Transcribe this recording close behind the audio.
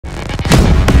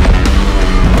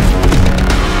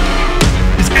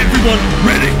Everyone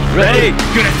ready? Ready.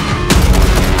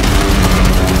 Good.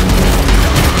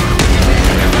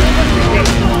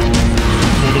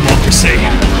 For democracy.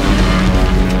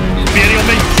 Beardy on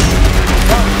me.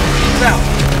 He's out.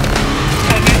 It's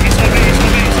on me, it's on me, it's on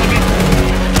me, it's on me.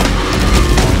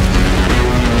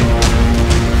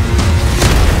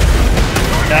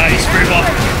 Nice, very well.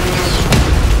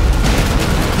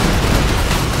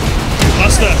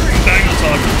 Cluster, bang on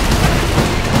target.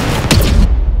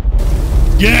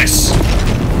 Yes!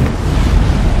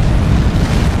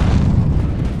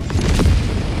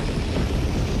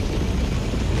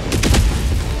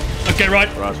 Okay, right.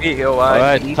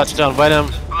 Alright, touchdown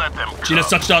Venom. Gina's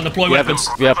touchdown, deploy weapons.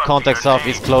 We have contact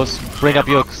southeast close. Bring up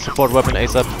your support weapon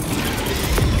ASAP.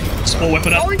 Support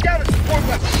weapon up. Calling down a support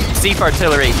weapon. Steep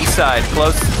artillery, east side,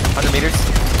 close, 100 meters.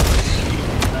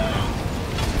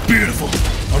 Beautiful.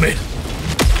 I'm in.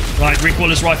 Right,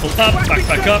 recoilless rifle up,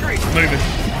 back up, moving.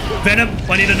 Venom,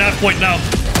 I need a nav point now.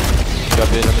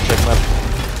 Copy, let me check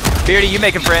map. Beardy, you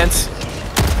making friends?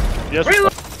 Yes.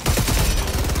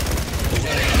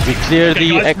 We clear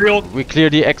Okay, we clear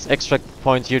the extract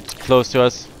point here close to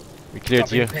us. We cleared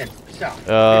here.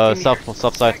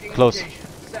 South side, close.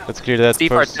 Let's clear that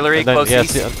Steep first. artillery, and then, close yeah,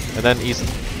 east. And then east.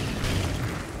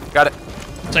 Got it.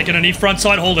 Taking a knee front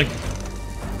side, holding.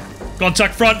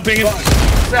 Contact front, pinging.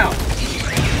 South.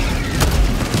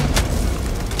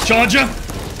 Charger.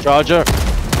 Charger.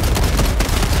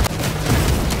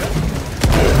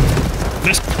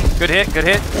 This Good hit, good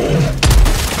hit.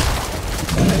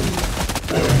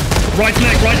 right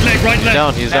leg, right leg, right leg.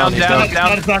 Down, he's down, he's down.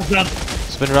 Down.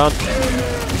 Spin around.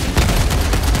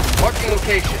 Marking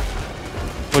location.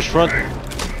 Push front.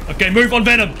 Okay, move on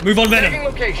Venom. Move on Taking Venom.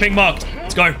 location. Ping marked.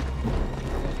 Let's go.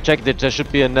 Check that there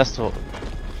should be a nest hole.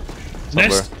 Somewhere.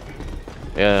 Nest.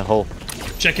 Yeah, hole.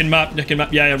 Checking map.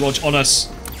 Yeah, Rog, on us.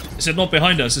 Is it not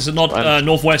behind us? Is it not I'm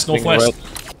northwest? Northwest.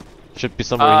 Should be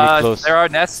somewhere really close. There are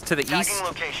nests to the east.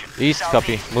 East,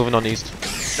 copy. Moving on east.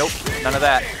 Nope, none of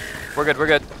that. We're good, we're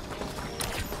good.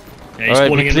 Yeah, he's Alright,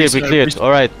 calling we in cleared, this, we cleared.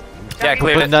 Alright. Yeah,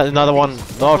 cleared Put it. another one.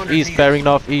 Northeast, bearing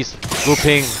northeast.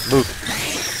 Grouping, move.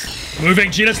 Moving.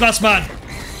 Gina's last man.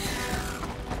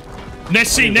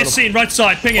 Nest scene, right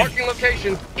side. Pinging. Marking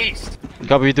location east.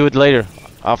 Copy, we do it later.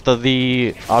 After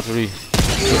the artery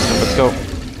system. Let's go.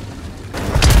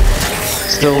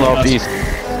 Still northeast.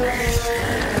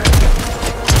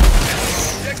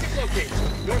 Objective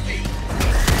location northeast.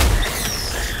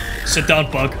 Sit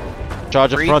down, bug.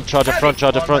 Charger front, charger front,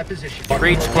 charger On my front. position.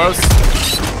 Breach, close.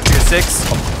 Tier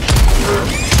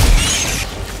 6.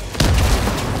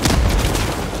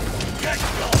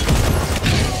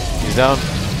 He's down.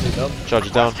 Charger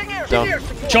down. Down.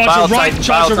 Charger Bile right. Titan,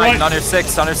 Charger Bile Titan, right. under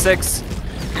 6, under 6.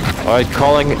 Alright,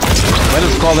 calling.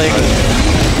 Venom's calling.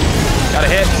 Got a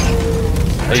hit.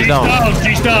 He's down.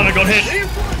 G's down. I got hit.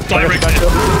 Direct hit.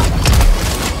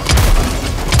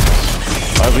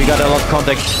 Alright, we got a lot of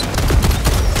contact.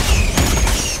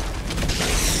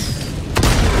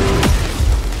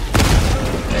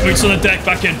 Boots on the deck.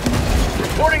 Back in.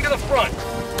 Reporting to the front.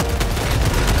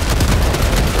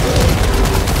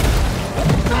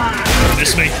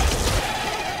 Miss me.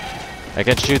 I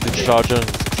can shoot the charger.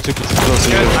 Super close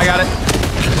to Good, you. I got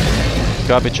it.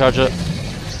 Copy, charger.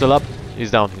 Still up. He's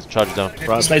down. He's charged down.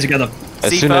 Stay together. As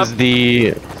Sieve soon up. as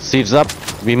the sieve's up,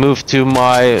 we move to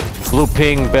my blue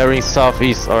ping bearing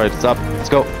southeast. Alright, it's up. Let's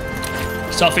go.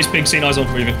 Southeast ping. Scene. Eyes on.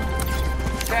 Moving.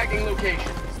 Tagging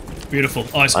location. Beautiful.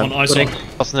 Eyes on. Eyes on.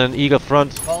 Tossing an eagle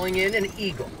front. Calling in an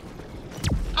eagle.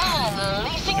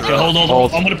 Okay, hold on.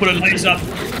 Hold. I'm gonna put a laser up.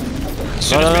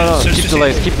 No. Keep the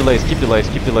lace, keep the lace, keep the lace,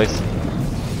 keep the lace.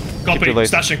 Copy. keep the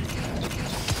lace. Stashing.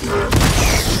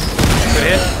 Good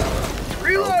hit.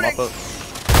 Reloading.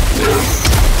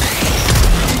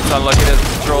 It's unlucky to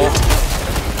control.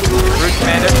 Root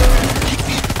commander.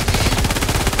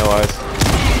 No eyes.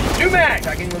 New mag.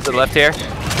 Tagging To the location. left here.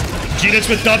 Gina's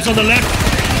with dubs on the left.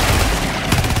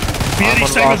 Beardy, I'm on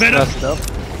stay with last Venom.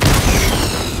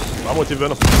 nest. I'm with you,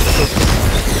 Venom.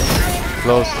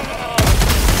 Close.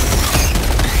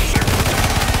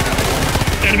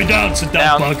 Enemy down. Sit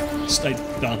down, Down. bug. Stay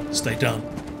down. Stay down.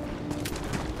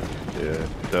 Yeah,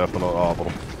 definitely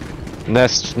awful.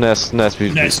 Nest. We Nest.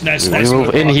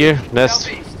 move in here. Nest.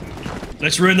 Southeast.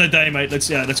 Let's ruin their day, mate.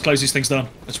 Let's close these things down.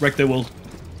 Let's wreck their world.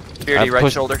 Beardy, I've right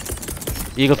pushed- shoulder.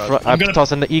 Eagle front. I'm gonna-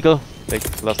 tossing the eagle. Take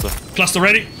cluster. Cluster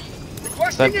ready.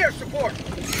 Requesting air support.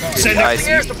 Send Nice.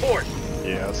 Requesting air support.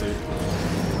 Yeah, I see.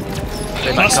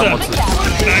 They might Cluster. come once the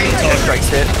Bang on target. strikes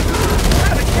hit.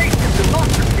 Eradication of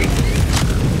democracy.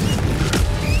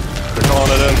 They're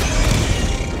calling it in.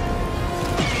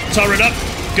 Turret up.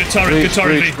 Good turret. Good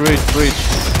turret. Breach.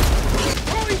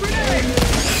 Throwing grenade.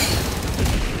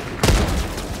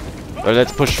 Well,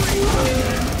 let's push.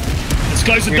 Let's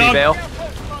close it down. Bail.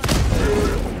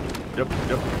 Yep.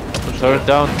 Turret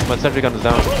down. My sentry gun is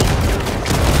down.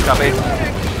 Copy.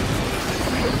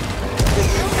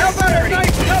 How about a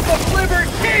nice cup of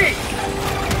liberty?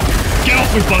 Get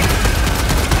off with bug.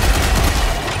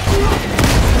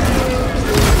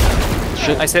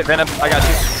 Shit. Nice hit, Venom. I got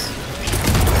you.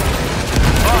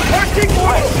 Marching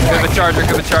orders. Good with charger,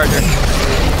 good with charger.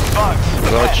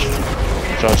 Charge.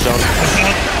 Charge down.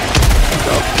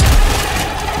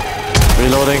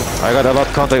 Reloading. I got a lot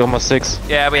of contact on my 6.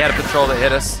 Yeah, we had a patrol that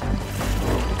hit us.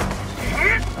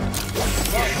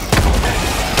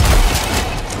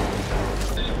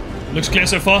 Looks clear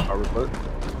so far. I report.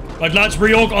 Right, lads,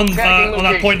 reorg on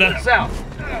that point there. South.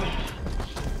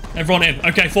 Everyone in.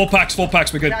 Okay, 4 packs,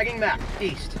 we're good. Tagging map.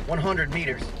 East. 100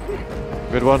 meters.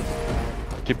 Good one.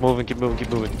 Keep moving.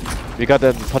 We got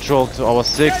that patrol to our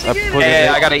 6. I put it Yeah,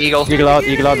 in. I got an eagle. Eagle out.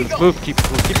 Let's move. Keep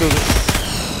moving.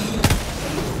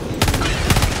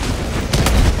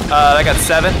 I got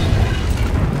 7.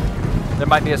 There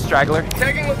might be a straggler.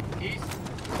 Tagging east.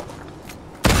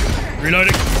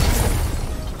 Reloading.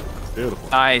 Beautiful.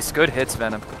 Nice, good hits,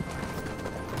 Venom.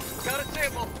 Got a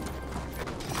sample.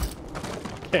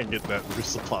 Can't get that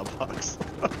resupply box.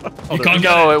 You can't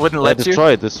No, get it wouldn't Yeah, let you.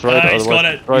 destroy it. He's got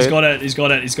it.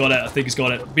 He's got it. I think he's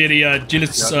got it. Beardy,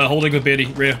 Gillet's holding with Beardy.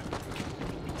 Rear.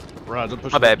 Roger,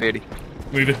 push My bad, beauty.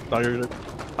 Move it. No, you're good.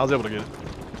 I was able to get it.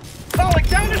 Falling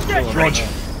down the stretch. Roger.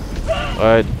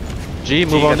 Alright. G,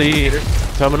 move on the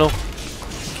terminal.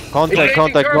 Contact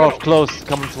terminal. north, close,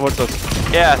 coming towards us.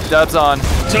 Yeah, dubs on.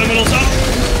 Terminals up.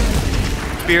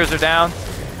 Spears are down.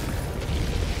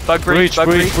 Bug Breach.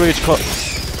 breach.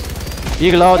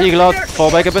 Eagle out,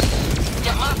 fall back a bit.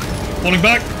 Falling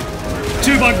back.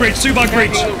 2 bug breach.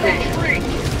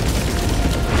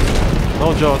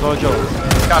 No Joe.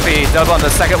 Copy, dub on the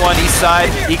second one, east side.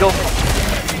 Eagle.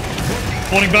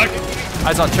 Falling back.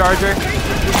 Eyes on charger.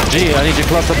 G, I need your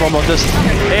cluster bomb on this.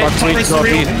 Bug breach, Ruthless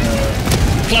REAL.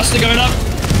 northeast. Cluster going up.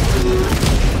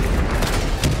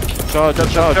 Charger.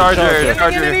 Charger.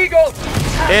 Tagging an eagle.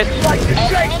 Hit.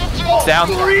 Down.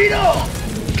 Burrito.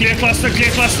 Clear cluster,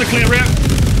 clear rear.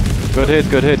 Good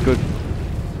hit.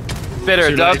 Bitter,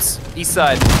 Too dubs. East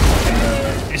side.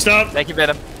 He's down. Thank you,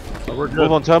 Venom. We're good.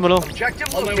 Move on terminal.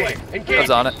 Objective located. Engage. Dubs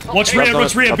on it. Watch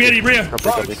rear, Beardy, rear.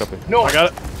 Copy. North. I got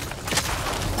it.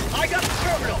 I got the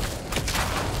terminal.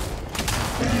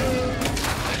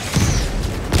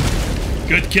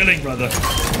 Good killing, brother.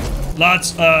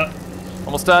 Lads,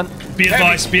 Almost done. be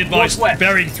advised. Northwest.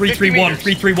 Bearing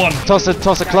 331. Toss a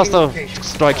cluster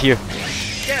strike here.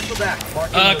 Cancel that.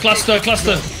 Marking Cluster. Engage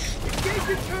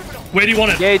the terminal. Where do you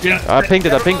want it? Engaging. Yeah. I pinged it,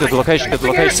 the location.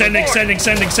 Sending.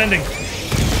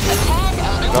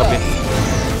 Copy.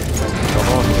 Come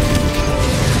on.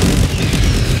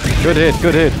 Good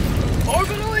hit.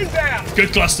 Orbital inbound.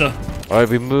 Good cluster. Alright,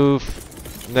 we move.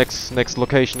 Next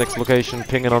location,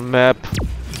 pinging on map.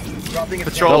 Dropping a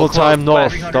Patrol. Double time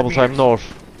close, north.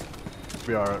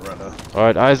 Be alright right now.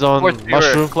 Alright, eyes on North,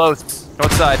 mushroom. close.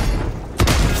 North side.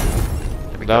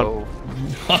 There we Down. go.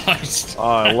 Nice. Oh,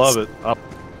 I love it. Up.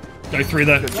 Go through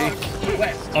there.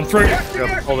 west. I'm through.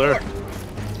 Yeah. Oh, there.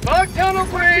 Bug tunnel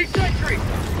breach. Sentry.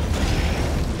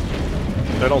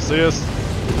 They don't see us.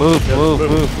 Move.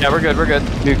 Yeah, we're good.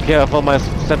 Be careful, my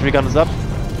sentry gun is up.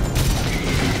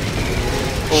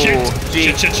 Shit. Ooh,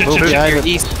 G. Shit. Move Move behind to your it.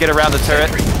 east, get around the turret.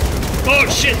 Oh,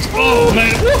 shit. Oh,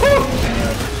 man.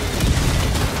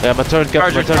 Yeah, my turret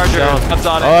Charger, down. Dubs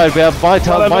on it. Alright, we have Bile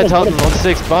Titan on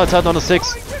 6. Bile Titan on the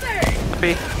 6.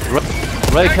 Copy.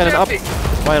 Ray cannon up.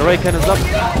 My ray cannon's up.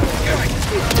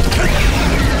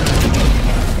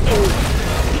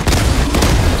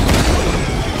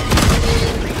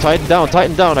 Titan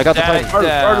down. I got the Down, Titan.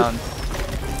 down.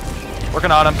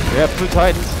 Working on him. We have 2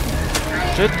 Titans.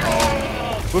 Shit.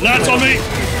 Lads on me.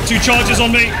 2 charges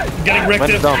on me. I'm getting wrecked.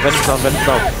 Venom's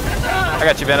down. I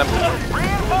got you, Venom.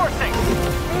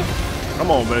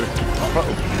 Come on, baby.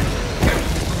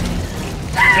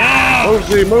 Ah! Move,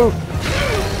 Z, move.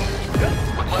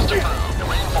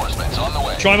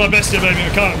 Try my best here, baby. I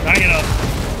can't. Hang it up.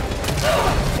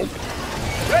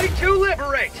 Ready to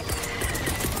liberate.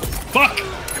 Fuck.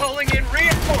 Calling in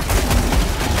reinforcements.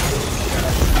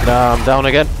 I'm down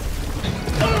again.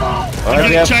 Alright,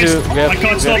 we have to I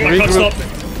can't stop. regroup.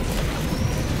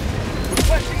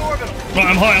 Requesting orbital. Right,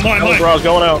 I'm high. Bro, I was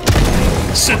going out.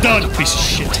 Sit down, piece of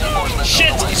shit.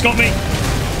 Shit, he's got me.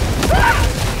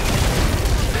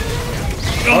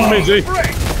 That's me, Z.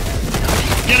 Break.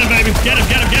 Get him, baby. Get him.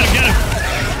 Can't get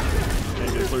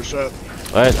a clear shot.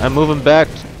 Alright, I'm moving back.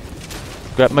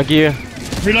 Grab my gear.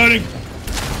 Reloading.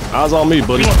 Eyes on me,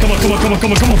 buddy. Come on.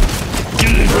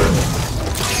 Get it in.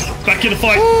 Back in the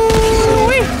fight.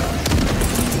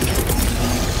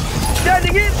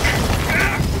 Standing in.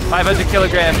 500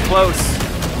 kilograms, close.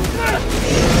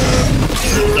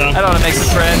 Down. I don't want to make some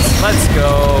friends. Let's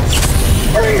go.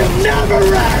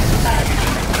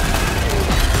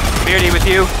 Beardy with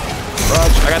you.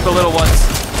 I got the little ones.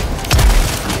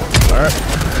 Alright.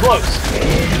 Close.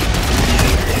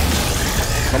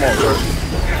 Come on, bro.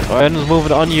 Venom's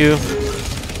moving on you.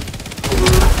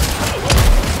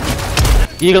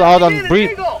 Eagle out on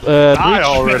breach. Die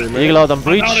already, man. Eagle out on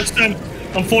breach. I'm out of stem.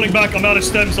 I'm falling back. I'm out of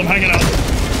stems. I'm hanging out.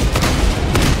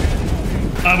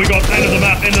 We got end of the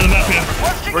map. End of the map here.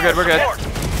 We're good, we're good.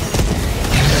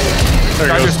 There he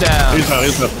Charger's goes. down. He's down,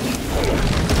 he's down.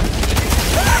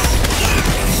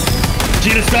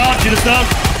 Gina's down. Gina's down.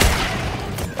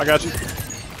 I got you.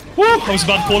 Woo! I was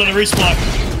about to call in a resupply.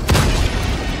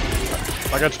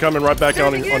 I got you coming right back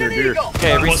on your deer.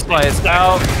 Okay, resupply is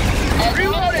out. I'm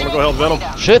gonna go help Venom.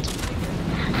 Shit.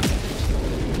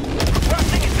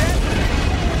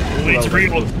 It's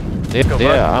real.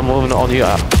 Yeah, I'm moving on you.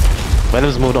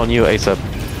 Venom's moving on you ASAP.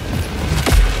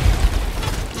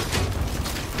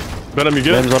 Venom, you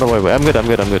good? Venom's on the way. I'm good, I'm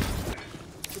good, I'm good.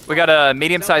 We got a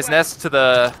medium-sized nest to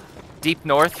the deep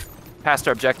north, past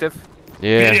our objective.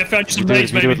 Yeah, Beardy, I found you some we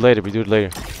base, do it baby. later, we do it later.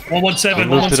 117, We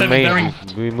move to the 117 bearing. main,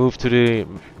 we move to the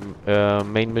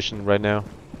main mission right now.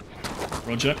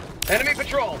 Roger. Enemy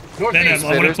patrol. Then Northeast.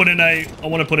 I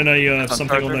want to put in a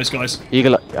something on those guys.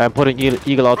 Eagle, I'm putting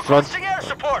Eagle out front. Requesting air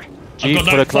support. G, I've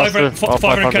got put a no cluster of fire in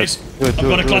 500. case. Do it, I've do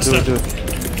got it, a do it, do it, do it.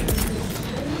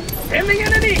 Ending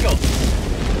in an eagle.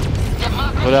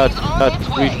 Put out,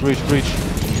 breach.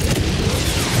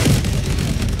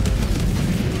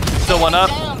 Still one up.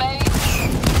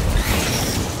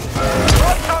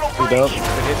 He's down.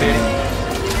 Good hit, Beardy.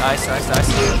 Nice. I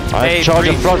Hey, charge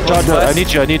in breach, front, close charger. I west.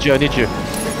 need you.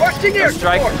 Requesting air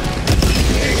Strike. support.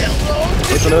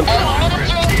 Listen in.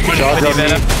 Charger Ready, on me.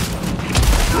 Venom.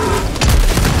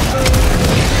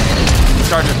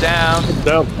 Charger down.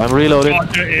 Down. I'm reloading.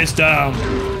 Charger is down.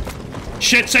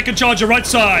 Shit, second charger, right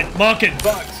side. Mark it.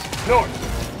 Bugs. North.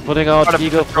 Putting out Part of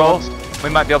Eagle patrol. front. We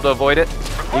might be able to avoid it.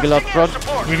 Eagle up front.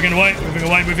 Moving away.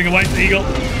 Eagle.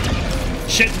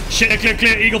 Shit,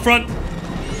 clear. Eagle front.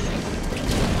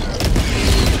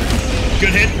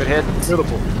 Good hit. Good hit.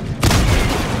 Beautiful.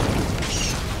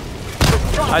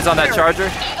 Eyes on that charger.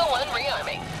 Eagle 1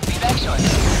 rearming. Be back shortly.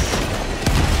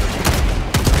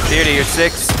 Beardy, you're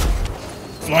 6.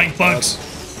 Flying bugs.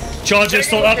 Charger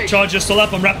still up.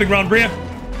 I'm wrapping round rear.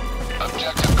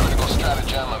 Objective critical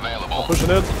stratagem available. Pushing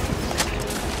in.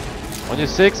 On your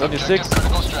 6. Objective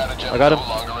critical stratagem I got him. no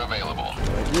longer available.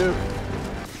 Thank you.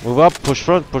 Move up, push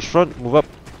front, move up.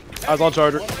 Eyes on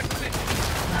charger.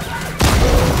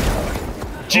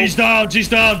 G's down. I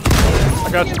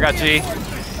got you. Got G.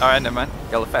 Alright, never mind.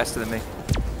 Got a little faster than me.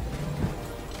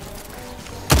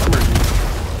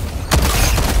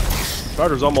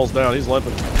 Charger's almost down. He's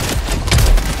limping.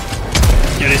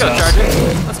 Get his Let's go, ass. Charger.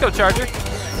 Let's go, Charger.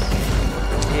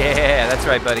 Yeah, that's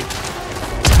right, buddy.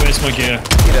 Where's my gear?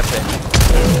 Get up there.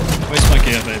 Where's my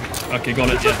gear, baby? Okay, got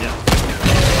it. Yeah.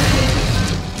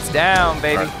 It's down,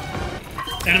 baby.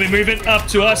 Enemy moving up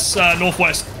to us,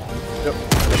 northwest.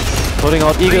 Putting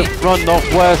out Eagle front,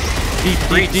 northwest,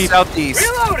 Breach deep. southeast.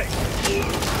 Reloading.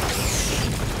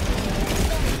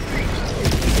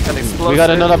 Got explosive. We got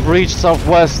another breach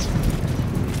southwest.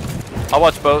 I'll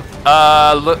watch boat.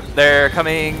 Look, they're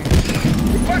coming.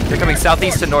 They're coming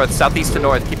southeast to north.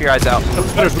 Keep your eyes out.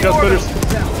 Spitters, we got spitters.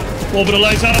 Orbital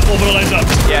lays up.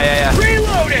 Yeah.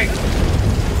 Reloading.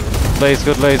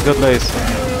 Good lays.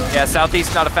 Yeah,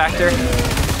 southeast not a factor.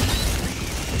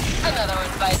 Another one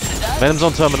bites the dust. Venom's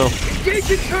on terminal.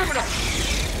 Engaging terminal.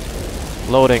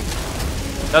 Loading.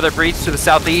 Another breach to the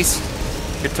southeast.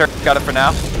 Good turn. Got it for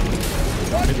now.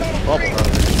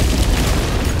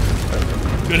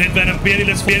 Good hit, Venom. Beardy,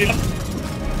 let's beardy. I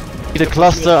need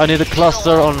a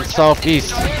cluster on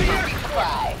southeast.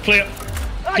 Clear.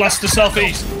 Cluster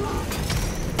southeast.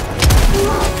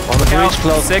 On the breach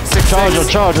close. 6. Charger.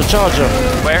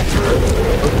 Where?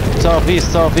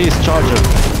 Southeast, charger.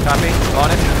 Copy.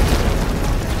 On it.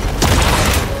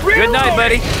 Good night,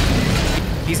 buddy.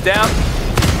 He's down.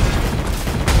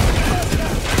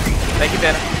 Thank you,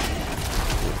 Ben.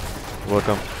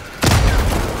 Welcome.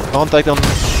 Contact on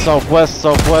southwest.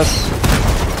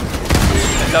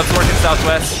 Dub's working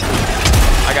southwest.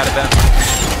 I got it, Ben.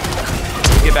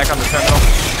 Get back on the terminal.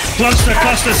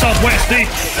 Cluster southwest, D.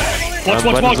 Watch.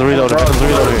 Venom's reloading.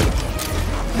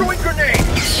 Throwing grenade.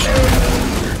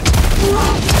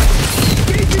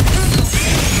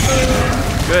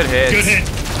 Good hit.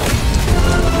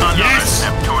 Yes!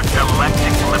 Towards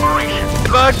galactic liberation.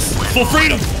 Bugs. For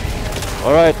freedom!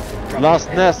 Alright, last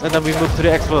nest, and then we move to the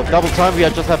exfil. Double time, we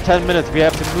just have 10 minutes, we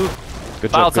have to move.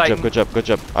 Good Bile job, good Titan. job, good job, good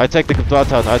job. I take the Bile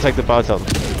Titan, I take the Bile Titan.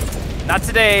 Not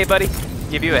today, buddy.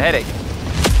 Give you a headache.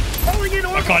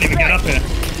 I can't even get up here.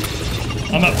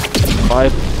 I'm up.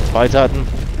 Bile Titan.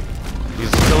 He's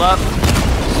Still up.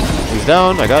 He's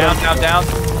down, I got him. Down.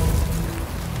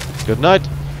 Good night.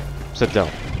 Sit down.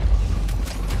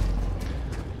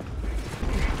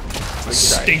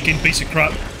 Stinking piece of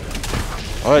crap.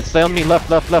 Alright, stay on me, left.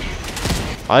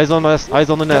 Eyes on nest, eyes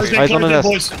on the nest, eyes on the nest.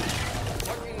 Boys.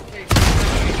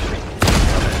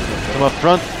 Come up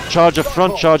front, charge up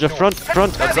front. Going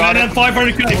down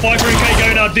 500k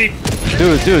going out deep.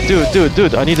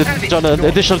 Dude, I need an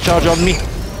additional charge on me.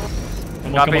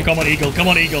 Come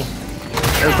on, Eagle.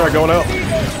 Airstrike going out.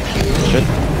 Shit.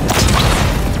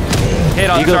 Hit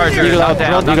on Eagle- charger. Eagle Not out down,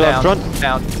 front, not Eagle down. out front.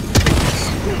 Down.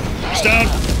 It's down.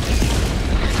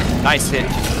 Nice hit.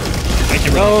 Thank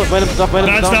you, No, bro. Venom's down.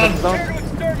 Man's down.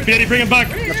 Beardy, bring him back.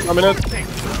 Coming in.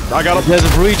 I got him. There's a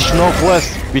breach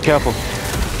northwest. Be careful.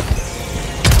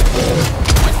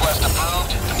 Request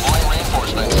approved. Deploying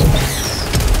reinforcements.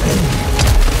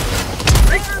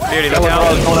 Beardy, look Going out.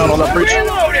 out on that breach.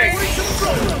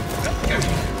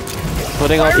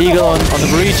 Putting out Eagle on the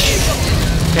breach.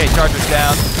 Okay, charger's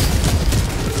down.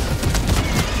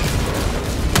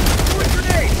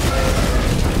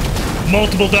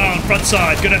 Multiple down, front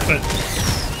side. Good effort.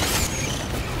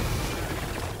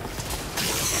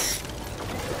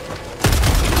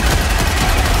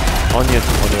 On you.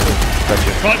 Got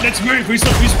you. Right, let's move.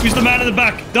 Who's the man in the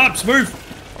back? Dubs, move.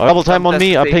 Double time on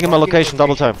me. I'm picking my location.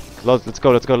 Double time. Let's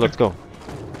go.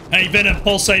 Hey, Venom,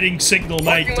 pulsating signal,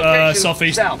 mate.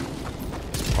 Southeast. On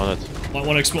it. Might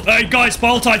want to explore. Hey, guys,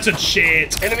 Bile Titan.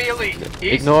 Shit. Enemy elite. East,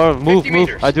 Ignore. Move. 50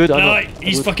 meters. I do it. No,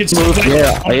 he's fucking Move.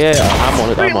 Yeah. I'm on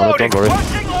it. Don't worry.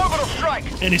 Requesting orbital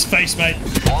strike. in his face, mate.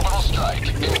 Orbital strike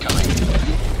incoming.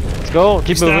 Let's go. Keep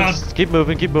He's moving.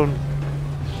 down. Keep moving.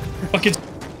 Fucking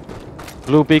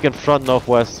Blue beacon front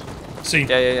northwest. see.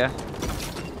 Yeah.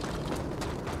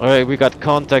 Alright, we got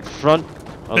contact front.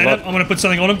 Venom, I'm gonna put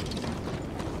something on him.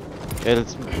 Yeah,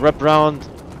 let's wrap round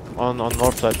on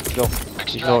north side. Let's go.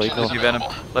 Ignore. You Venom.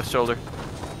 Left shoulder.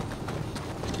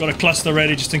 Got a cluster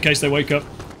ready just in case they wake up.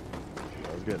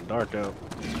 It's getting dark out.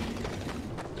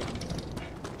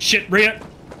 Shit, rear.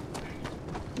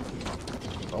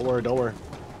 Don't worry.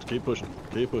 Just keep pushing.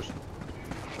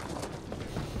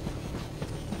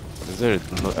 Is there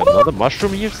another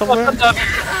mushroom here somewhere?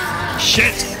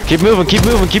 Shit. Keep moving.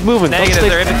 Don't Negative, stay-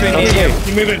 they're in between don't me and stay. you.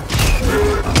 Keep moving.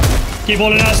 Keep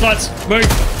hauling ass, lads. Move.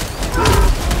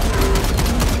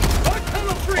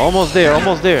 Almost there.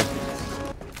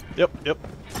 Yep.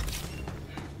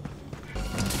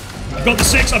 I've got the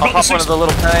 6. I've I'll got the hop one 6. of the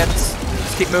little plants.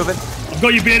 Just keep moving. I've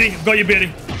got you, Beardy.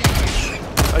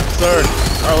 Thank you, sir.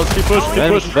 Alright, let's keep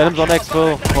pushing. Venom's on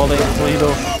expo. Holding Toledo.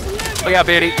 Look out,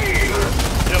 Beardy.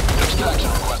 Extraction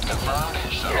request confirmed.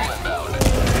 Shuttle inbound.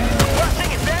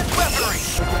 Requesting advanced weaponry.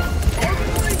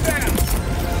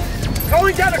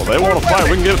 Calling down a Well, they want to fight.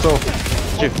 We can give it to them.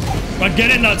 Right,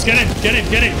 get in, lads. Get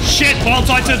in. Shit, Bile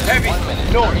Titan. Heavy.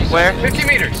 North. Where? 50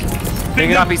 meters. Can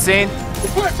you not be seen?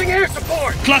 Requesting air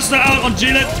support. Cluster out on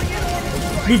Gillette.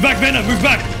 Move back, Venom. Move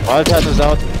back. Bile Titan's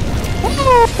out.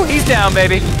 He's down,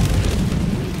 baby.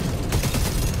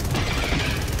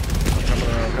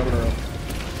 Coming around.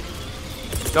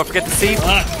 Don't forget the seat.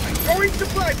 Ah, Going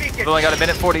supply beacon. We've only got a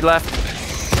minute 40 left.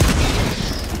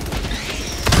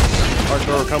 Arc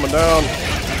door coming down.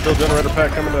 Still generator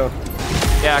pack coming down.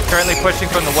 Yeah, currently pushing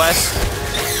from the west.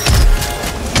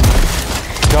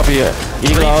 Copy it.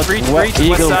 Eagle out. Breach, West.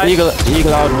 west side.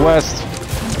 Eagle out west.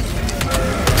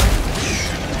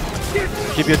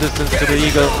 Keep your distance to the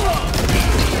eagle.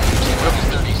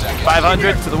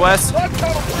 500 to the west. Blood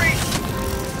tunnel breach.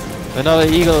 Another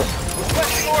eagle.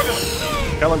 Requesting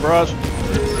orbital. Callan barrage.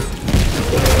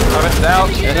 Harvest out.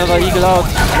 Another eagle out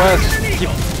west. Keep.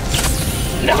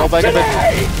 Go back a bit.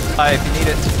 If you need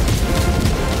it.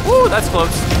 Woo, that's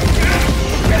close.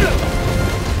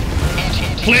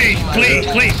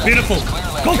 clean. Beautiful.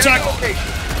 Contact.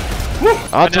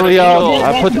 Artillery out.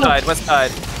 I put. West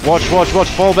side. Watch.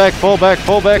 Fall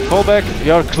back.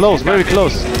 You're close. Very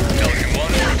close.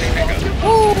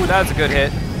 Woo, that's a good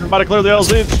hit. Everybody clear the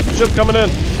LZ. Ship coming in.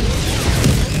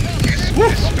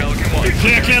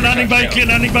 Clear landing bay.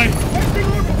 Requesting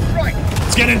orbital strike.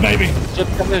 Let's get in, baby.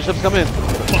 Ships come in.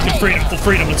 Fucking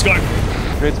freedom. Let's go.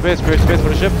 Create space for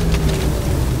the ship.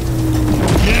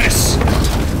 Yes.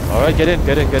 Alright, get in.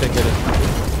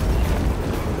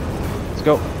 Let's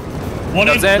go. One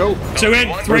in, Nubs in. two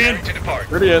in, three in. To depart.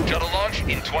 Pretty in. Shuttle launch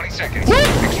in 20 seconds.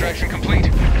 Extraction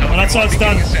complete. Well, that side's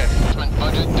done.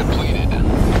 Budget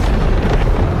depleted.